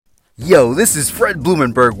Yo, this is Fred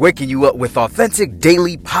Blumenberg waking you up with authentic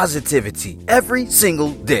daily positivity. Every single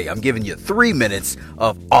day, I'm giving you 3 minutes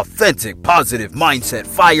of authentic positive mindset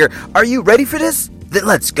fire. Are you ready for this? Then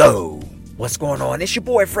let's go. What's going on? It's your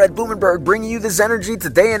boy Fred Blumenberg bringing you this energy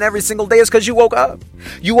today and every single day. Is because you woke up.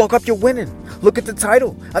 You woke up, you're winning. Look at the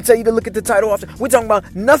title. I tell you to look at the title often. We're talking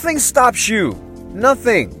about nothing stops you.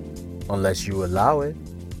 Nothing. Unless you allow it.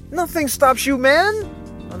 Nothing stops you, man.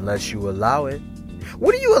 Unless you allow it.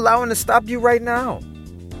 What are you allowing to stop you right now?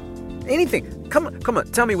 Anything. Come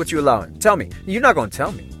on. Tell me what you're allowing. Tell me. You're not going to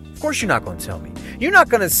tell me. Of course you're not going to tell me. You're not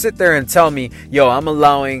going to sit there and tell me, yo, I'm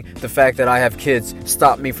allowing the fact that I have kids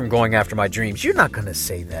stop me from going after my dreams. You're not going to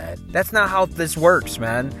say that. That's not how this works,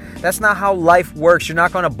 man. That's not how life works. You're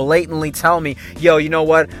not going to blatantly tell me, yo, you know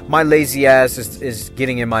what? My lazy ass is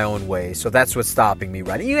getting in my own way. So that's what's stopping me,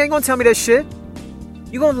 right? You ain't going to tell me that shit.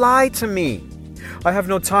 You're going to lie to me. I have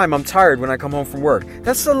no time. I'm tired when I come home from work.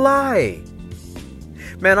 That's a lie.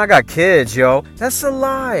 Man, I got kids, yo. That's a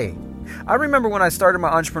lie. I remember when I started my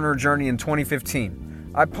entrepreneur journey in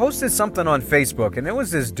 2015. I posted something on Facebook, and it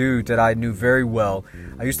was this dude that I knew very well.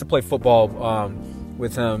 I used to play football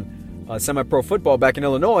with him, semi-pro football back in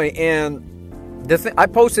Illinois, and I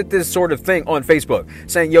posted this sort of thing on Facebook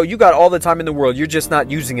saying, yo, you got all the time in the world. You're just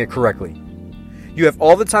not using it correctly. You have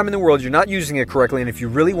all the time in the world, you're not using it correctly, and if you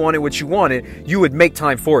really wanted what you wanted, you would make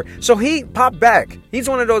time for it. So he popped back. He's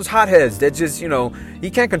one of those hotheads that just, he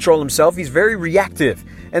can't control himself. He's very reactive.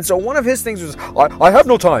 And so one of his things was, I have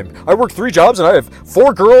no time. I work 3 jobs, and I have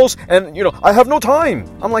 4 girls, and, I have no time.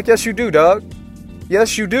 I'm like, yes, you do, dog.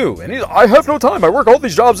 Yes, you do. And he's, I have no time. I work all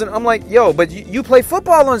these jobs, and I'm like, yo, but you play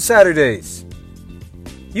football on Saturdays.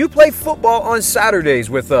 You play football on Saturdays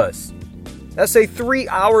with us. That's a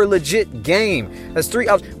 3-hour legit game. That's 3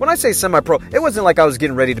 hours. When I say semi-pro, it wasn't like I was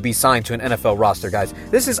getting ready to be signed to an NFL roster, guys.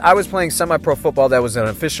 I was playing semi-pro football that was an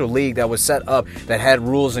official league that was set up, that had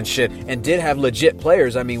rules and shit, and did have legit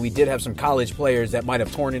players. I mean, we did have some college players that might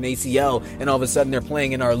have torn an ACL, and all of a sudden they're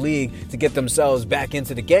playing in our league to get themselves back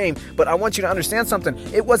into the game. But I want you to understand something.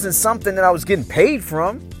 It wasn't something that I was getting paid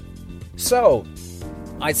from. So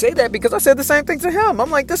I say that because I said the same thing to him.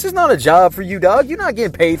 I'm like, this is not a job for you, dog. You're not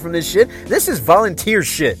getting paid from this shit. This is volunteer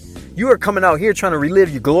shit. You are coming out here trying to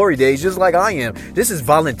relive your glory days just like I am. This is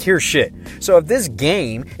volunteer shit. So if this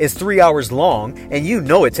game is 3 hours long and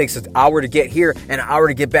it takes an hour to get here and an hour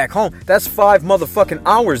to get back home, that's 5 motherfucking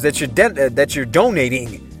hours that you're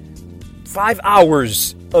donating. 5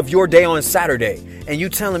 hours of your day on Saturday. And you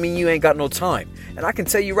telling me you ain't got no time. And I can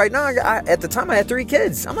tell you right now, at the time I had 3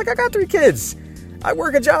 kids. I'm like, I got 3 kids. I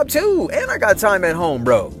work a job too, and I got time at home,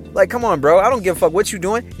 bro. Like, come on, bro. I don't give a fuck what you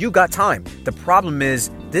doing. You got time. The problem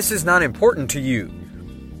is, this is not important to you.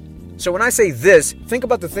 So when I say this, think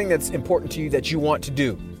about the thing that's important to you that you want to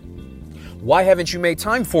do. Why haven't you made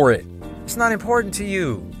time for it? It's not important to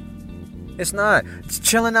you. It's not. It's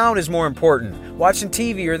chilling out is more important. Watching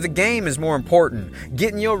TV or the game is more important.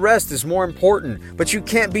 Getting your rest is more important. But you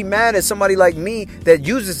can't be mad at somebody like me that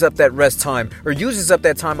uses up that rest time or uses up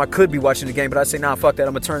that time I could be watching the game, but I say, nah, fuck that.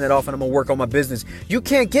 I'm going to turn that off and I'm going to work on my business. You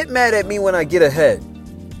can't get mad at me when I get ahead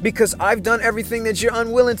because I've done everything that you're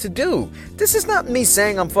unwilling to do. This is not me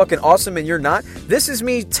saying I'm fucking awesome and you're not. This is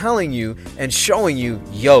me telling you and showing you,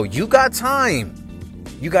 yo, you got time.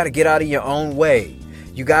 You got to get out of your own way.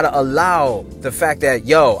 You got to allow the fact that,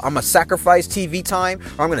 yo, I'm going to sacrifice TV time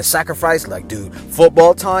or I'm going to sacrifice,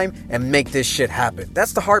 football time and make this shit happen.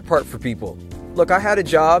 That's the hard part for people. Look, I had a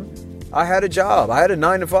job. I had a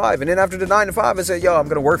 9 to 5. And then after the 9 to 5, I said, yo, I'm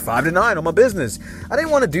going to work 5 to 9 on my business. I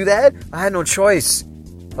didn't want to do that. I had no choice.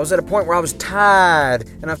 I was at a point where I was tired.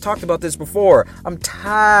 And I've talked about this before. I'm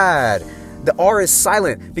tired. The R is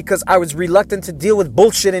silent because I was reluctant to deal with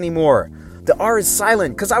bullshit anymore. The R is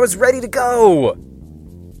silent because I was ready to go.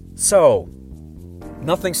 So,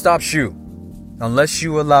 nothing stops you unless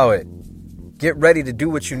you allow it. Get ready to do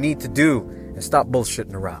what you need to do and stop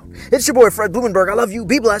bullshitting around. It's your boy Fred Blumenberg. I love you.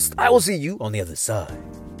 Be blessed. I will see you on the other side.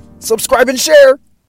 Subscribe and share.